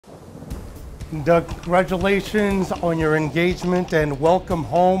Doug, congratulations on your engagement and welcome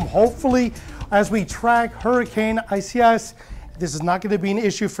home. Hopefully, as we track Hurricane Isaias, this is not going to be an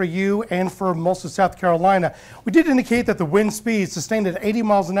issue for you and for most of South Carolina. We did indicate that the wind speed sustained at 80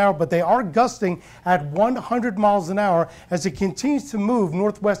 miles an hour, but they are gusting at 100 miles an hour as it continues to move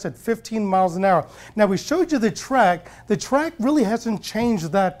northwest at 15 miles an hour. Now, we showed you the track. The track really hasn't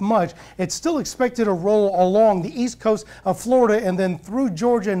changed that much. It's still expected to roll along the east coast of Florida and then through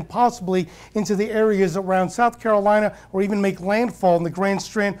Georgia and possibly into the areas around South Carolina, or even make landfall in the Grand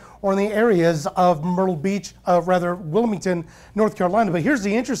Strand or in the areas of Myrtle Beach, Wilmington, North Carolina. But here's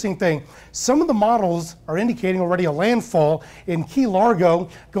the interesting thing. Some of the models are indicating already a landfall in Key Largo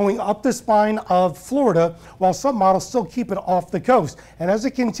going up the spine of Florida, while some models still keep it off the coast. And as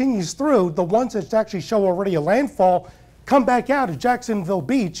it continues through, the ones that actually show already a landfall come back out at Jacksonville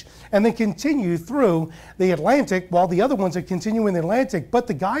Beach and then continue through the Atlantic, while the other ones are continuing in the Atlantic. But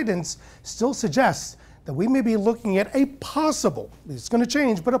the guidance still suggests that we may be looking at a possible, it's going to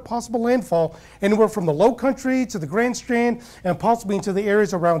change, but a possible landfall anywhere from the Low Country to the Grand Strand and possibly into the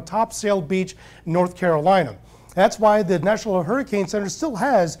areas around Topsail Beach, North Carolina. That's why the National Hurricane Center still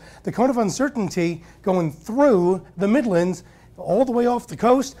has the cone of uncertainty going through the Midlands, all the way off the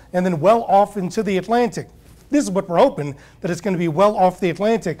coast, and then well off into the Atlantic. This is what we're hoping, that it's going to be well off the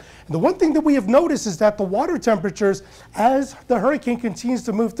Atlantic. And the one thing that we have noticed is that the water temperatures, as the hurricane continues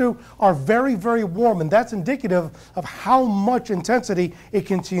to move through, are very, very warm. And that's indicative of how much intensity it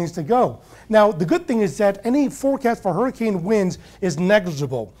continues to go. Now, the good thing is that any forecast for hurricane winds is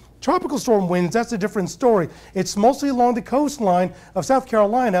negligible. Tropical storm winds, that's a different story. It's mostly along the coastline of South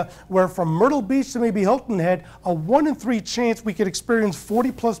Carolina, where from Myrtle Beach to maybe Hilton Head, a 1 in 3 chance we could experience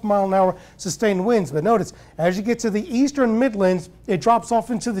 40+ mile an hour sustained winds. But notice, as you get to the eastern Midlands, it drops off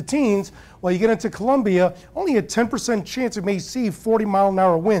into the teens. While you get into Columbia, only a 10% chance it may see 40 mile an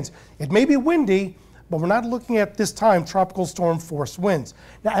hour winds. It may be windy, but we're not looking at this time tropical storm force winds.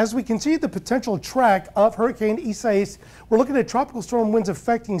 Now, as we continue the potential track of Hurricane Isaias, we're looking at tropical storm winds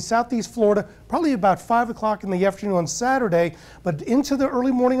affecting southeast Florida probably about 5 o'clock in the afternoon on Saturday, but into the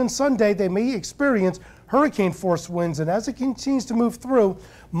early morning on Sunday, they may experience hurricane force winds. And as it continues to move through,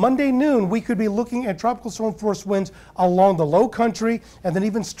 Monday noon, we could be looking at tropical storm force winds along the Low Country, and then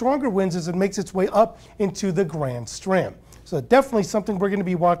even stronger winds as it makes its way up into the Grand Strand. So definitely something we're going to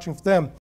be watching for them.